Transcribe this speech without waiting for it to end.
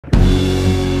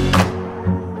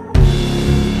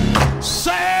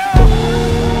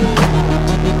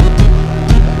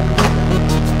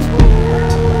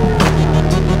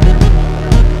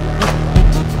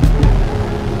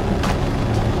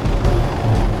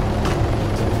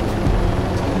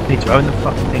Need to own the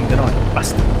fucking thing, don't I?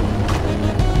 Bastard.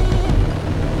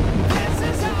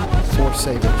 Force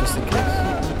save it just in case.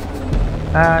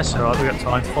 It's alright, we got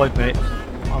time. 5 minutes.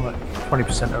 I'm at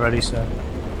 20% already, so.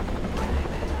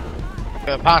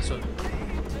 Got a password.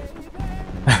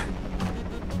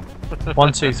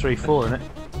 1, 2, 3, 4, isn't it?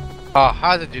 Oh,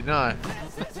 how did you know?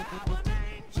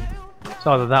 It's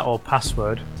either that or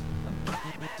password.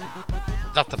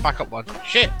 That's the backup one.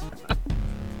 Shit!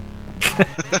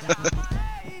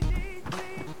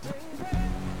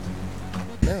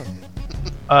 No.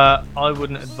 I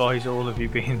wouldn't advise all of you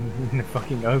being in the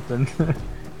fucking open.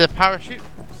 The parachute?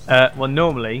 Well,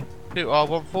 normally, Shoot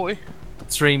R140?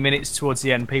 3 minutes towards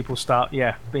the end, people start,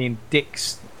 being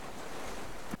dicks.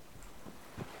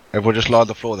 Everyone just lie on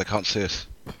the floor, they can't see us.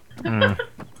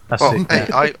 That's Well, it.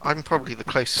 hey, I'm probably the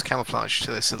closest camouflage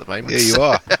to this at the moment. Yeah, you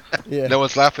are. Yeah. No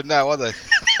one's laughing now, are they?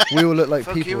 We all look like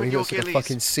Fuck people you when and he your looks like a ghillies.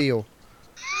 fucking seal.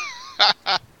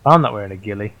 I'm not wearing a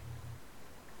ghillie.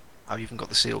 I've even got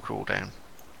the seal crawl down.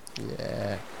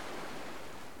 Yeah.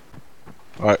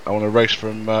 Right, I want to race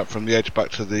from the edge back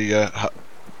to the hut.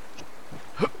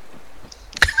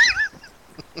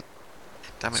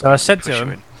 Damn it. So I why said did to push you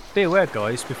him, in? be aware,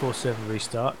 guys, before server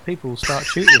restart, people will start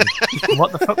shooting.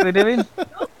 What the fuck are they doing?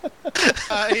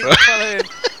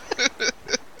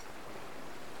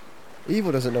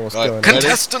 Evil doesn't know what's Right, going on. ready?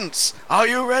 Contestants, are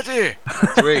you ready?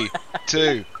 3,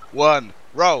 2, 1,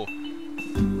 roll!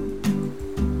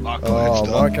 Mark got a head Oh, start.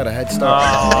 Mark had a head start.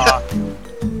 Ah,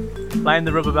 playing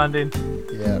the rubber band in.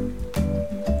 Yeah.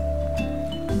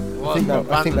 I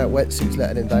think that wetsuit's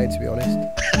letting him down, to be honest.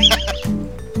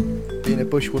 Being a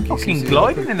bush Wookiee. Fucking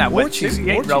gliding in that wetsuit, he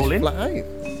ain't rolling. Flat out.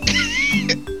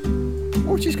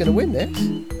 Orchie's going to win this.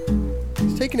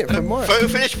 He's taking it from Mark. Photo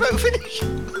finish, photo finish!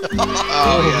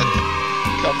 Oh, yeah.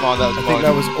 Come on, that was I mine. think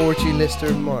that was Orchie, Lister,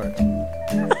 and Mark.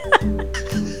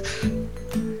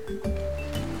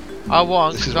 I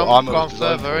won This is because what I'm ARMA gone was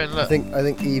designed further for. in, I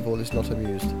look. think Evil is not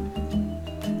amused.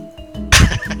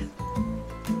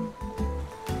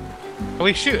 Are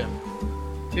we shooting?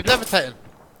 He's levitating.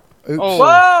 Oops. Oh.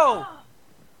 Whoa!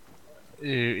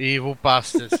 You evil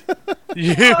bastard.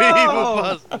 You evil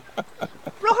bastard.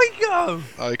 Right go!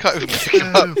 Oh, you can't even pick it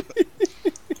up.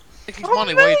 Nick his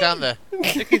money while you're down there.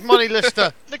 Nick his money,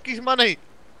 Lister. Nick his money.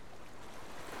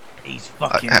 He's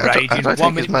fucking How do I raging. take 1 his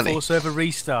minute money? before server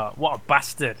restart. What a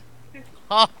bastard.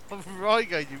 Oh, right,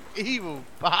 go, you evil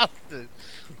bastard.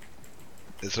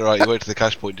 It's alright, you went to the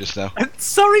cash point just now.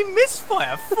 Sorry,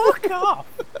 misfire. Fuck off.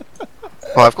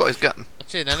 Well, I've got his gun.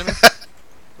 That's an enemy.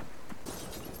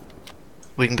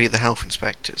 We can be the health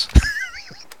inspectors.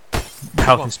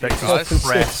 Health inspector. guys.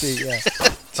 Press. Yeah.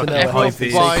 Fucking Tanoa, high health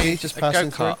vis. and safety, just A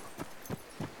passing through. go-kart.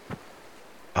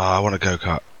 Oh, I want a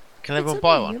go-kart. Can everyone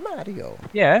buy one? Mario.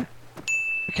 Yeah.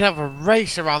 We can have a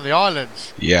race around the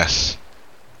islands. Yes.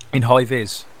 In high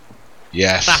vis.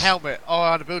 Yes. That helmet. Oh,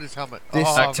 I had to build his helmet. This,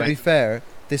 Oh, to be fair,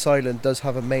 this island does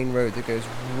have a main road that goes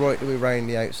right the way around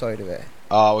the outside of it.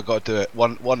 Oh, we've got to do it.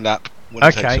 One lap. One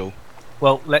Okay. takes all.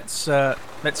 Well, let's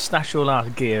stash all our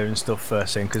gear and stuff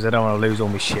first then, because I don't want to lose all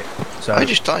my shit. So I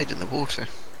just died in the water.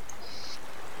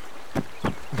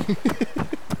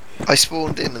 I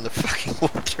spawned in the fucking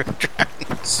water and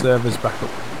drowned. servers back up.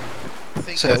 I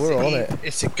think So it's we're the on it.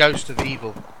 It's a ghost of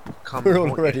evil. Come We're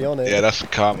on, already on it. Yeah, that's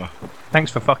karma.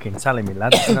 Thanks for fucking telling me,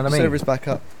 lads. You know what I mean? Server's back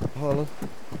up. Hold on.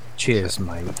 Cheers,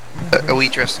 mate. Are we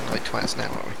dressing like twats now,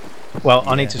 are we? Well,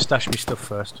 I need to stash my stuff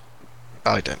first.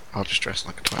 I don't. I'll just dress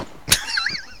like a twat.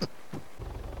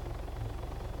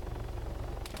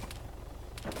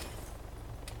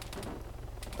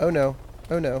 Oh no.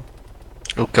 Oh no.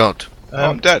 Oh god. Oh,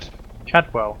 I'm dead.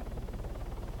 Chadwell.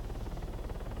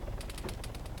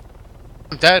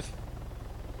 I'm dead.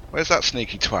 Where's that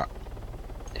sneaky twat?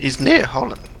 He's near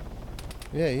Holland.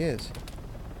 Yeah, he is.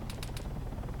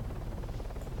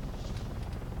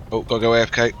 Oh, gotta go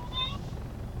AFK.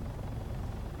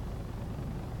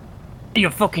 You're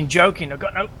fucking joking. I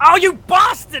got no. Oh, you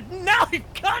bastard! No, you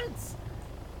cunt!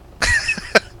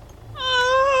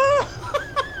 Oh!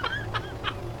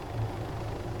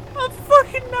 I've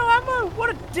fucking no ammo. What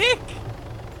a dick!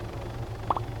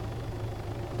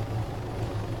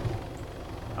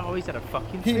 Oh, he's had a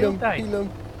fucking Heal field him. day. Heal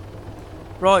him.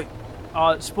 Right.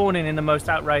 Spawning in the most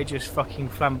outrageous fucking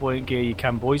flamboyant gear you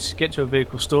can, boys. Get to a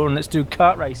vehicle store and let's do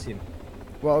kart racing.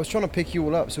 Well, I was trying to pick you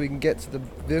all up so we can get to the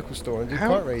vehicle store and do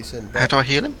kart racing. How do I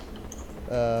heal him?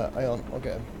 Hang on, I'll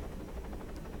get him.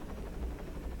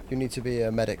 You need to be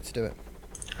a medic to do it.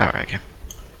 Alright, okay.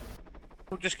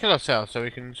 We'll just kill ourselves so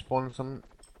we can spawn some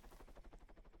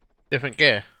different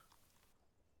gear.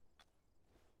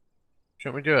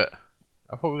 Shouldn't we do it?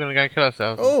 I thought we were gonna go and kill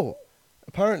ourselves. Oh!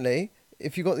 Apparently,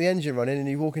 if you got the engine running and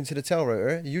you walk into the tail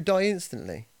rotor, you die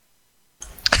instantly.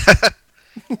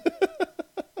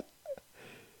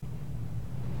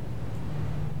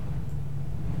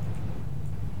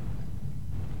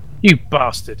 You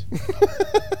bastard.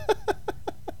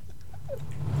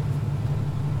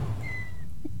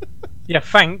 Yeah,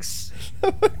 thanks.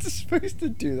 I'm not supposed to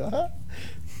do that.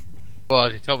 Well,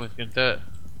 he told me he was going to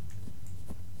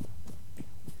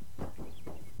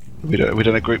do it. We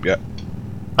done a group yet.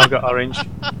 I've got orange.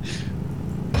 I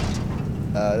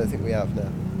don't think we have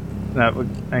now. No,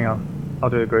 hang on. I'll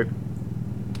do a group.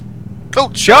 Oh,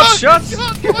 Shots! Shots! Why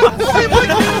is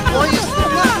the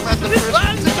black man the first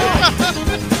one to die?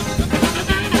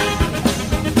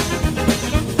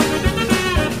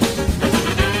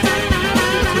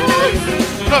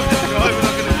 I'm just driving,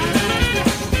 I'm gonna...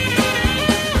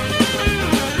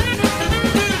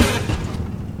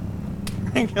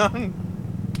 Hang on.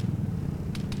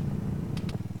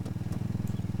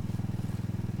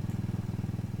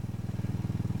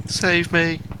 Save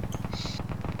me.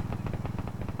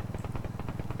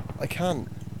 I can't.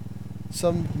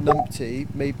 Some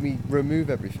numpty made me remove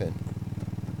everything.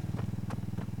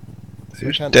 So I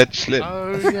Who's can't. dead slim?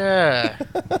 Oh, yeah.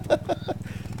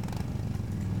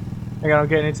 Hang on, I'm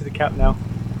getting into the cap now.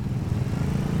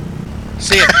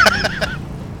 See it.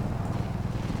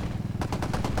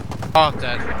 Oh, I'm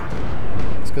dead.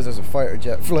 It's because there's a fighter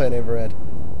jet flying overhead.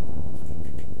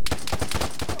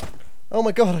 Oh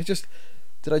my god,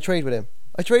 did I trade with him?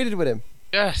 I traded with him.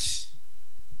 Yes.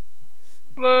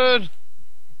 Blood.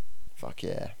 Fuck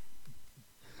yeah.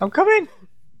 I'm coming!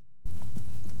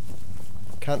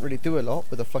 Can't really do a lot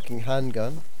with a fucking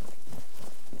handgun.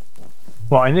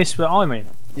 What, in this, what I mean?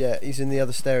 Yeah, he's in the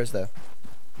other stairs though.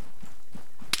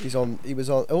 He was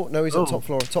on, oh no, he's on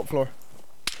Oh. top floor.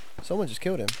 Someone just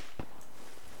killed him.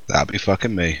 That'd be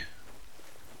fucking me.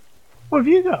 What have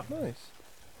you got? Nice.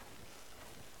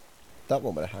 That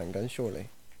one with a handgun, surely.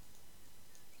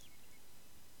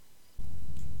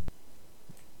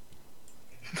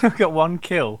 I've got one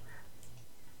kill.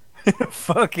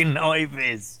 Fucking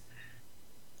Ivies.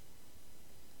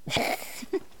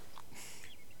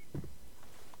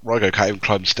 Rygo can't even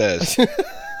climb stairs.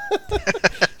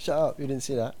 Shut up, you didn't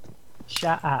see that.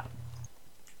 Shut up.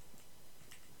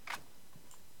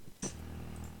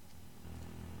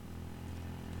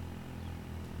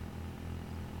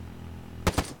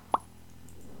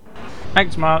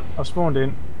 Thanks, Mark. I've spawned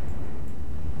in.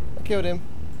 I killed him.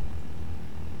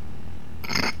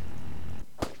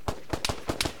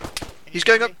 He's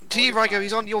going up to you, Rygo.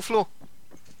 He's on your floor.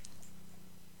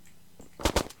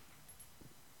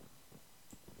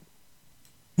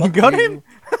 You got him?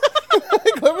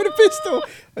 I got him with a pistol.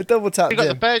 I double tapped You got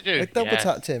the him. bear, I dude. double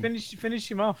tapped him.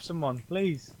 Finish him off, someone,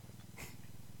 please.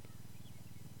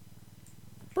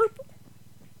 Burp.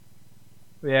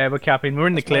 Yeah, we're capping. We're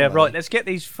in the That's my clear. money. Right, let's get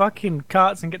these fucking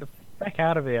carts and get the fuck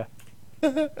out of here.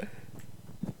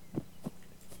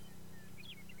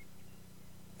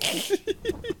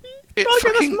 It Rygo,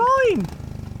 fucking... that's mine!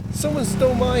 Someone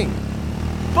stole mine.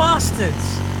 Bastards!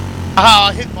 Ah,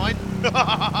 I hit mine.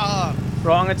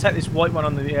 Right, I'm going to take this white one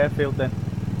on the airfield then.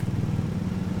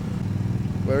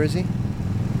 Where is he?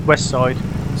 West side,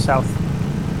 south.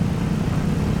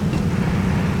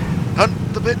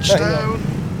 Hunt the bitch Hang down.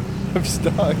 I'm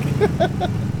stuck.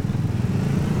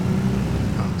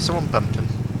 Oh, someone bumped him.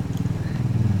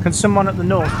 Can someone at the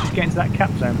north just get into that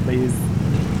cap zone, please?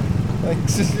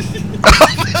 Thanks.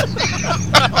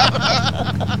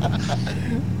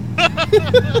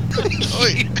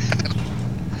 Oi.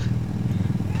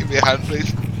 Give me a hand,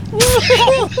 please.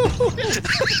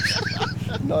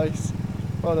 Nice.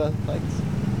 Well done, thanks.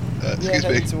 Yeah, Excuse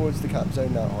heading me. towards the cap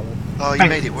zone now, Holland. Oh, you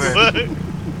made it work.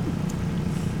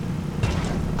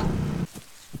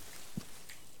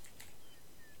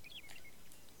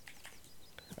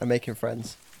 I'm making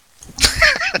friends.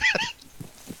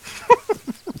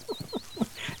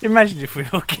 Imagine if we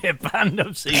all get banned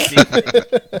of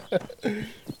CCG.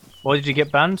 Why did you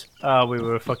get banned? We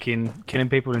were fucking killing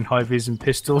people in high vis and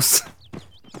pistols.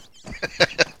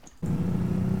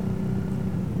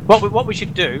 What we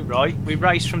should do, right? We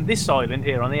race from this island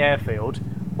here on the airfield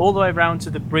all the way around to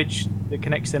the bridge that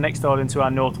connects the next island to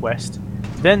our northwest,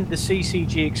 then the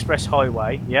CCG Express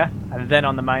Highway, yeah, and then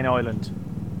on the main island.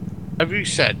 Have you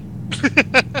said?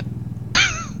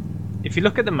 If you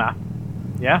look at the map,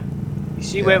 yeah, you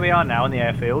see where we are now on the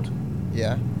airfield.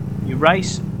 Yeah. You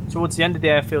race towards the end of the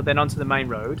airfield, then onto the main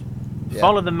road. Yeah.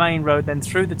 Follow the main road, then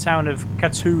through the town of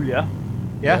Katulia.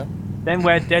 Yeah. Yeah. Then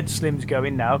where Dead Slim's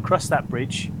going now, cross that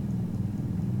bridge.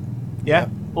 Yeah.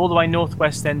 All the way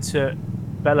northwest, then to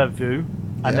Bellevue,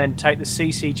 and Yeah. then take the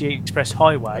CCG Express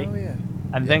Highway. Oh yeah.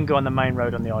 and then go on the main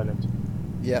road on the island.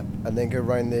 Yeah, and then go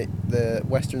around the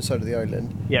western side of the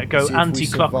island. Yeah, go See if we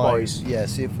anti-clockwise. survive- Yeah,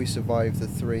 see if we survive the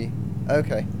 3.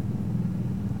 Okay.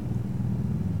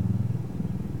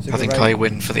 So I go think round- I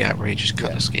win for the outrageous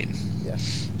colour Yeah. scheme. Yeah.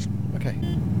 Okay.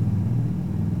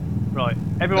 Right,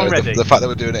 everyone ready? The fact that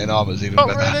we're doing it in ARMA is even Not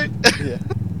better. really. Yeah.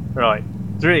 Right,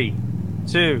 3,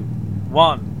 2,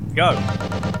 1, go.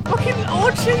 Fucking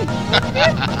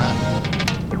Archie!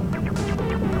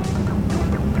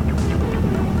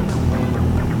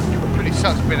 Really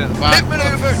sucks being at the back. Hit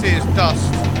maneuver. See his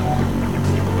dust.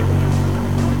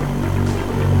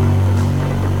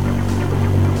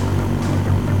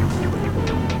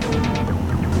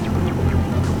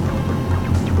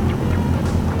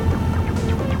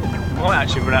 I might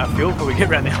actually run out of fuel before we get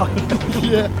around the island.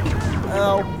 Yeah.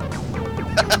 Ow.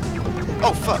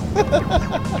 Oh fuck!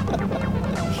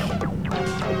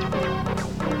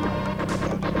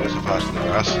 Goes so fast in the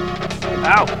grass.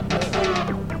 Ow!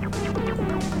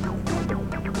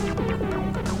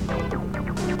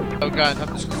 Oh, going. I'm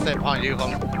just gonna stay behind you,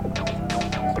 Holland.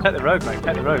 Take the road, mate,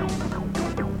 take the road.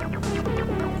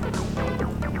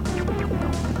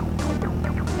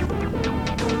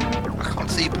 I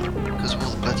can't see because of all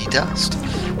the bloody dust.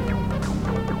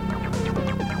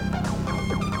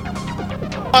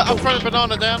 I'm throwing a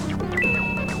banana down.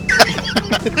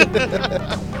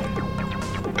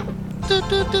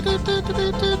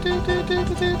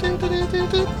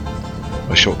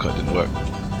 My shortcut didn't work.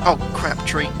 Oh crap,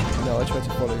 tree. No, I tried to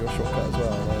follow your shortcut as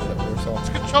well, and I ended up worse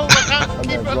off. Control, I can't And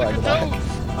keep then it under right in the control. back.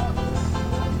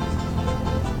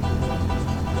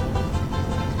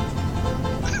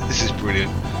 This is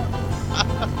brilliant.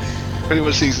 If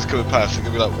anyone sees us coming past, they're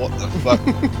gonna be like, "What the fuck?"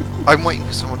 I'm waiting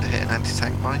for someone to hit an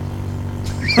anti-tank mine.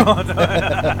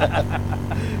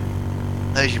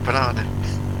 There's your banana.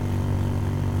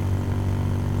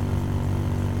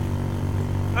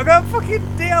 I got fucking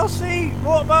DLC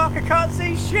watermark, I can't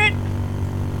see shit!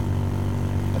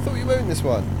 I thought you owned this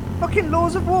one. Fucking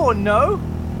Laws of War, no?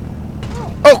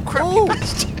 Oh crap, Oh. you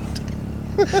bastard!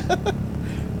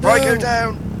 Right, go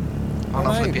down! Oh, No.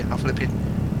 I'll flip you, I'll flip you.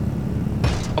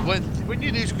 When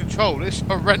you lose control, it's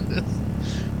horrendous.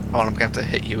 Oh, I'm going to have to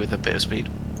hit you with a bit of speed.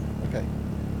 Okay.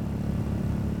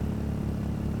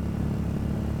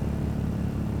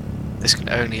 This can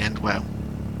only end well.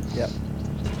 Yep.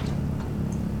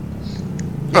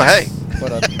 Oh hey!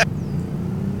 Well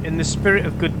done. In the spirit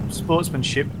of good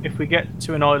sportsmanship, if we get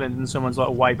to an island and someone's like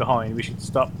way behind, we should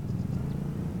stop.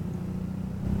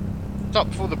 Stop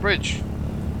before the bridge.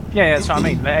 Yeah, that's what I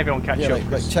mean. Let everyone catch Yeah, up. like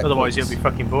 'Cause checkpoints. otherwise, it'll be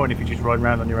fucking boring if you just ride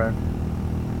around on your own.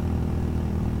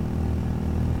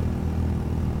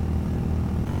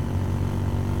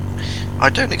 I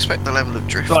don't expect the level of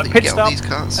drift Right, that you pit get stop on these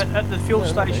cars. at the fuel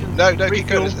No, not me. station. No, keep going.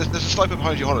 refuel. There's a sniper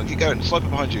behind you, Holland. Keep going. Sniper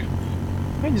behind you.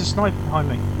 I mean, there's a sniper behind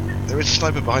me. There is a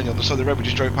sniper behind you on the side of the road. We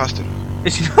just drove past him.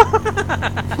 Is he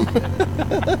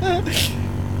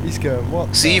He's going,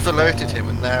 what? See, the you've alerted hell? him,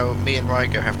 and now me and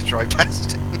Rygo have to drive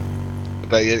past him. I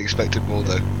bet you expected more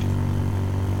though.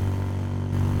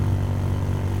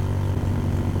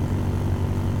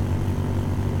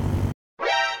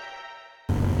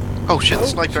 Oh shit, the Oh,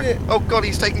 sniper! shit. Oh god,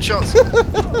 he's taking shots!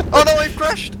 Oh no, I've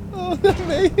crashed! Oh, not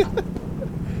me.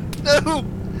 No!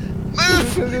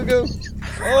 Move! Go, go, go.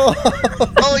 Oh,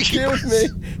 Oh, he you killed me.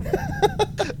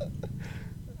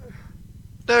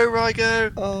 No,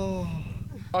 Rygo! Oh.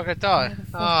 I could die.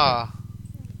 Ah.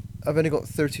 I've only got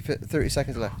 30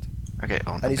 seconds left. Okay,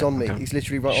 on. And he's on me. He's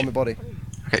literally right on my body.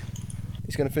 Okay.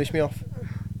 He's going to finish me off.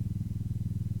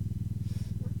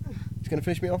 He's going to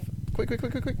finish me off. Quick, quick,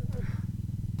 quick, quick, quick.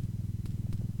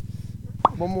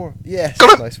 One more. Yes.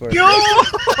 Got him. Nice work.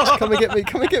 Come and get me.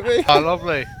 Come and get me. Oh,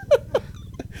 lovely.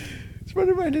 He's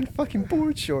running around in fucking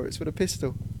board shorts with a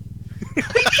pistol.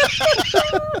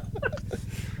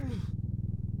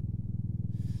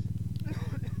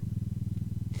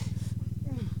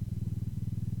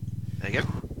 There you go.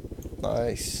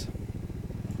 Nice.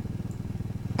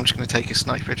 I'm just going to take a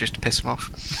sniper just to piss him off.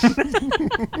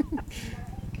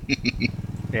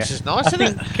 Yeah. This is nice, I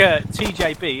isn't think it?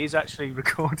 TJB is actually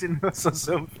recording us or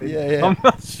something. Yeah, yeah. I'm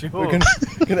not sure. We're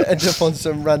gonna end up on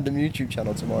some random YouTube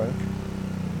channel tomorrow.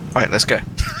 Alright, let's go.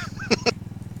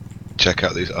 Check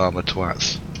out these armor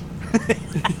twats.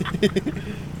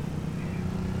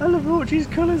 I love Archie's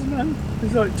colours, man.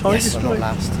 It's like tiger Yes, I'm not stripe.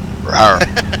 last. Rawr.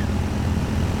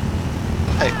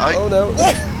 Hey, Oh no.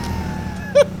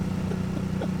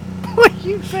 What are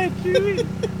you bad doing?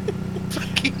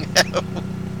 fucking hell.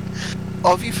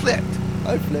 Oh, have you flipped?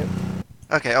 I flipped.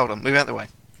 Okay, hold on, move out the way.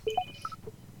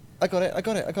 I got it. I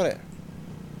got it. I got it.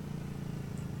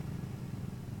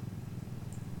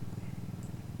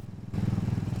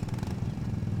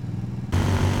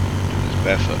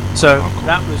 effort. So Oh, cool.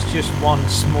 that was just one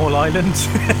small island.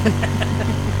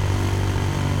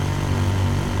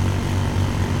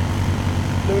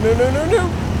 No, no, no, no, no!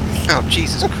 Oh,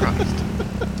 Jesus Christ.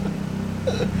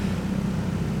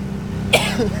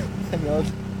 Hang on.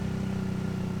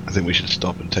 I think we should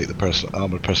stop and take the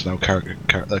armoured personnel carry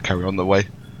on the way.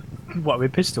 What,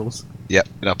 with pistols? Yep,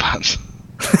 in our pants.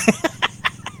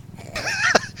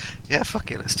 Yeah,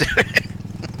 fuck it, let's do it.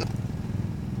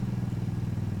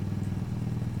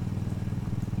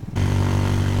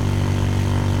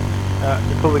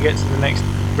 Before we get to the next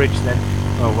bridge then,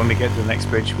 or when we get to the next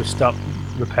bridge, we'll stop,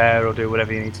 repair or do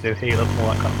whatever you need to do, heal up, all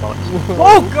that kind of bollocks.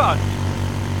 Oh god!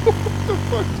 What the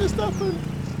fuck just happened?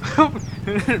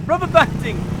 Rubber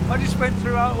banding! I just went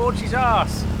through Orchie's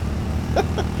arse!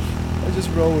 I just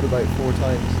rolled about 4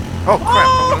 times. Oh crap,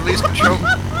 I'm gonna lose control.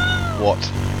 What?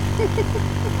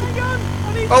 Hang on!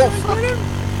 I need Oh, to fuck. him!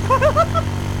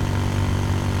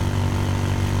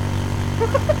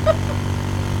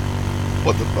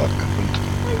 What the fuck happened?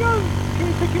 Hang on! Can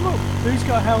we pick him up? Who's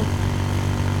got help?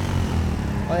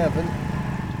 I haven't.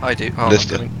 I do. Oh, I'm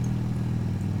Lister. doing.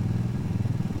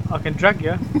 I can drag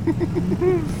you.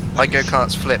 My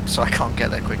go-kart's flipped, so I can't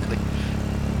get there quickly.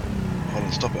 Hold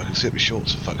on, stop it. I can see it with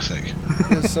shorts, for fuck's sake.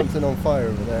 There's something on fire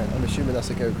over there. I'm assuming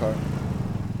that's a go-kart.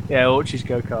 Yeah, Orchie's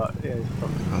go-kart. Yeah, he's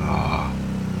fucked. Ah.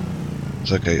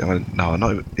 It's okay. No, I'm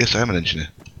not even, yes, I am an engineer.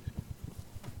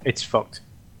 It's fucked.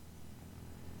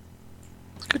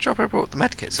 It's a good job I brought the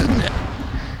medkits, isn't it?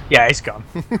 Yeah, it's gone.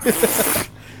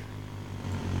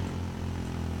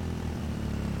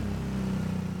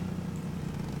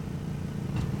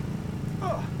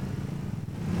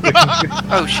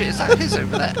 Oh shit, is that his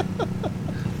over there?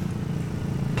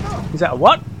 Is that a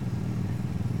what?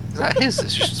 Is that his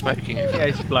that's just smoking over Yeah, there?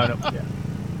 it's blown up. Yeah.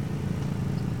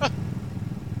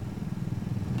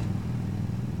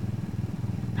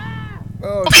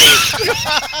 Oh,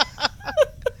 God.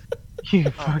 You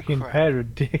fucking crap. pair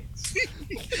of dicks.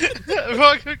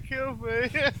 Fucking kill me.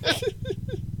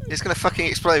 It's gonna fucking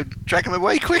explode. Drag him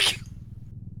away quick!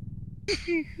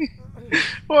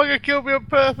 Why gonna kill me on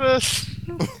purpose?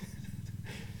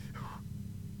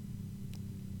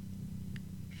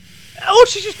 Oh,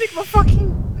 she just nicked my fucking.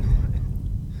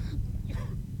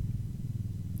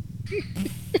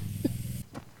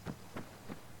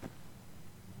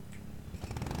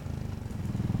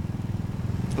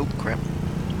 Oh crap.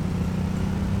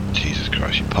 Jesus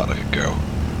Christ, you part like a girl.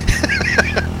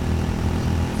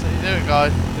 So you do it,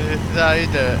 guys. This is how you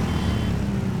do it.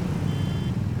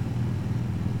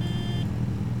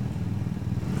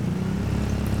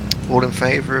 All in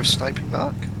favour of sniping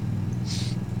Mark?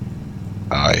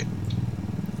 Aye.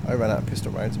 I ran out of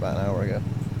pistol rounds about an hour ago.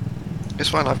 It's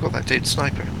fine, I've got that dude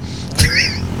sniper.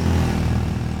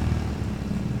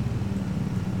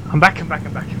 I'm back.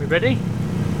 Are we ready?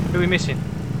 Who are we missing?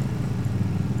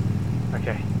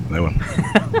 Okay. No one.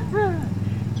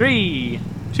 3,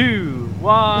 2,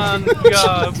 1,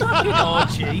 go! Fucking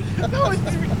Archie! No one's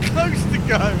even close to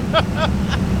go.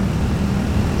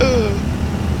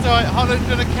 It's alright, hold on,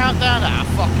 do the countdown. Ah,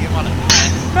 fuck him on it.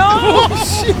 No! Oh,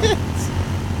 shit!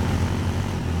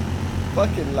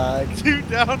 Fucking lag. 2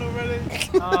 down already.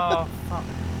 Oh, fuck.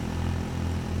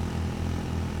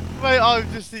 Mate,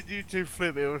 I've just seen you two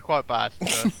flip. It was quite bad.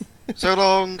 So. So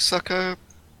long, sucker.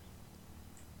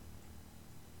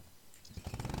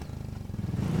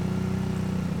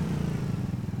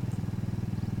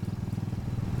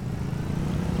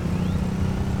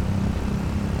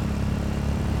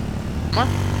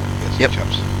 Yes, Yep.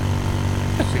 chaps.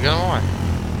 Is he going alright?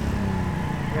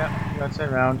 Yeah, you gotta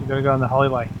turn around. You gotta go on the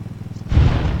highway.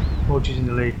 Orchie's in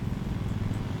the lead.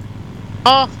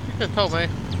 Oh, you could have told me.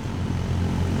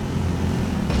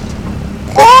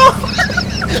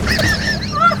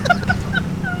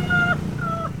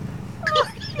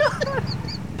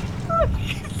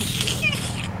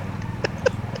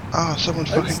 Ah, someone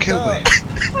I'm fucking killed me.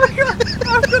 stuck. I've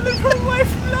got the wrong way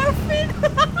from laughing!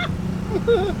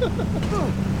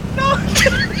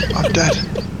 I'm dead.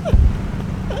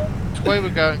 Which way we're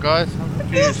going, guys? I'm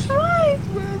confused.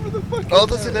 Wherever the fuck Oh, is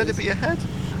there's an that? enemy ahead.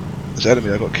 There's an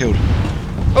enemy, I got killed.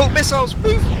 Oh, missiles,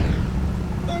 move!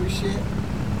 Oh shit.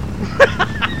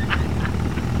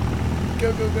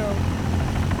 Go, go, go.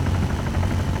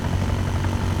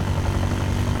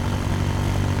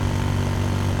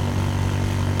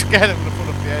 Scared I'm gonna fall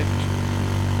off the edge.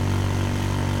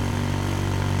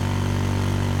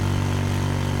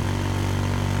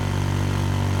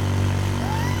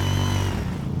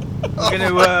 We're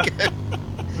gonna,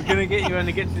 we're gonna get you when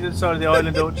they get to the other side of the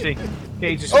island, Orchie.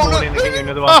 Get you to spawn in and give you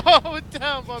another one. Oh, we're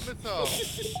down by missile.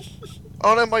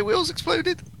 Oh no, my wheels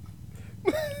exploded.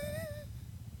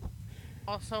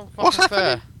 Oh, so What's fucking fair.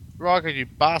 happening? Riker, you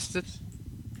bastard.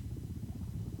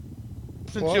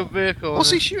 Into What? your vehicle.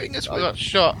 What's and he shooting us I with? got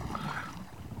shot.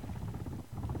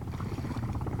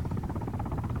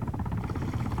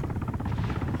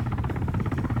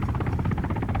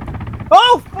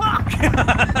 Oh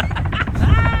fuck!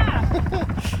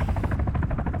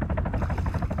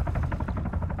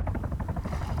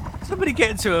 Somebody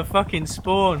get into a fucking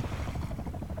spawn.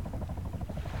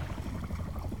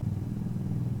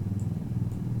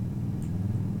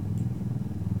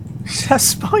 Is that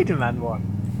Spider-Man one?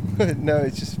 No,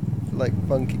 it's just like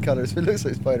funky colours. It looks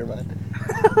like Spider-Man.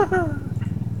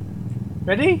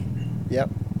 Ready? Yep.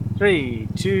 3,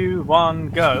 2, 1,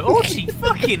 go. Oh, gee,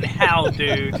 fucking hell,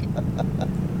 dude.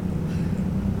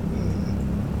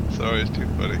 Sorry, it's too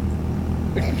funny.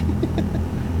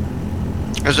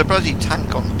 There's a bloody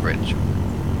tank on the bridge.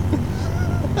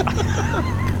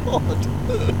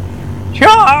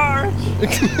 Charge!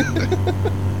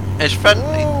 It's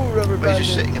friendly, Oh, rubber but he's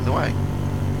just bandit. sitting in the way.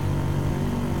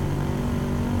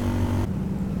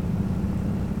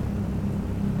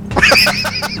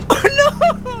 Oh,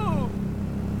 no!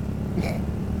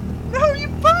 No, you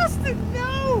bastard,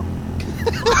 no!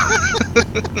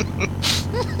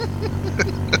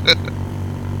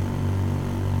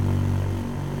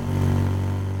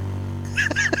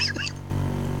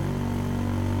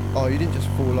 Oh, you didn't just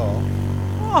fall off.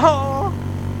 Oh,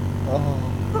 Oh.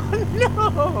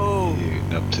 no! You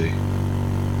numpty.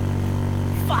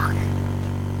 Fuck!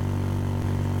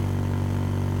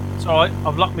 It's alright,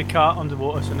 I've locked my car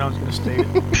underwater, so no one's going to steal it.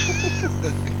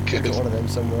 I've got one of them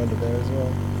somewhere under there as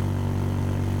well.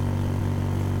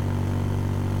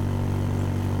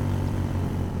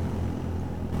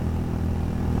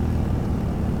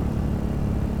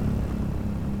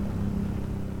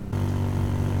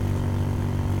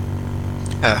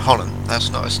 Holland, that's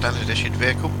not a standard issued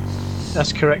vehicle.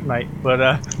 That's correct, mate, but,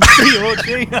 you're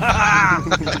G.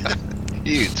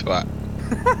 You twat.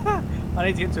 I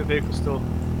need to get into a vehicle store.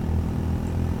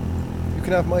 You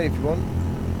can have mine if you want.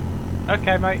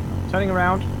 Okay, mate, turning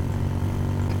around.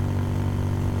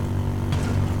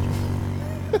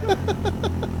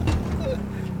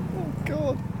 Oh,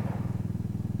 God.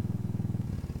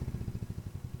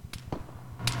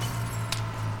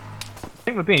 I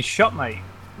think we're being shot, mate.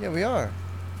 Yeah, we are.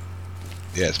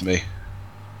 Yeah, it's me.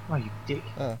 Oh, you dick.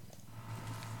 Ah.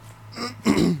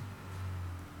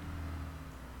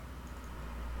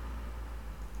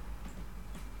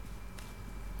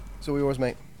 So yours,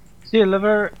 mate. See you,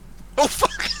 liver. Oh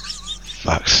fuck!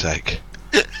 Fuck's sake.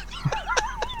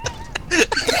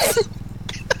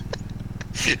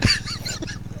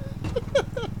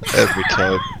 Every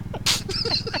time.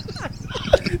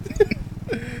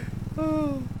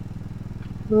 Oh.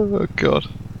 Oh god.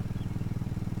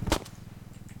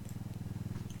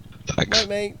 Thanks. Night,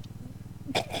 mate.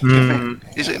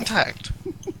 Is it intact?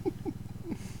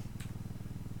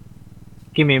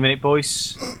 Give me a minute,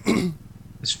 boys.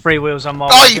 There's 3 wheels on my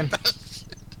Oh, you wagon.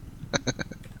 bastard!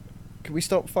 Can we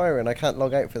stop firing? I can't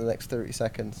log out for the next 30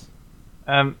 seconds.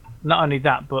 Not only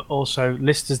that, but also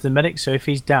Lister's the medic, so if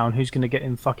he's down, who's going to get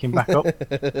him fucking back up?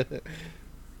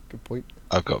 Good point.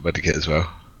 I've got medikit as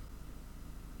well.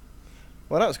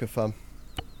 Well, that was good fun.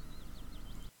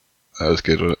 That was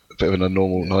good, wasn't it? A bit of a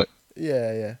normal night.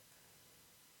 Yeah, yeah.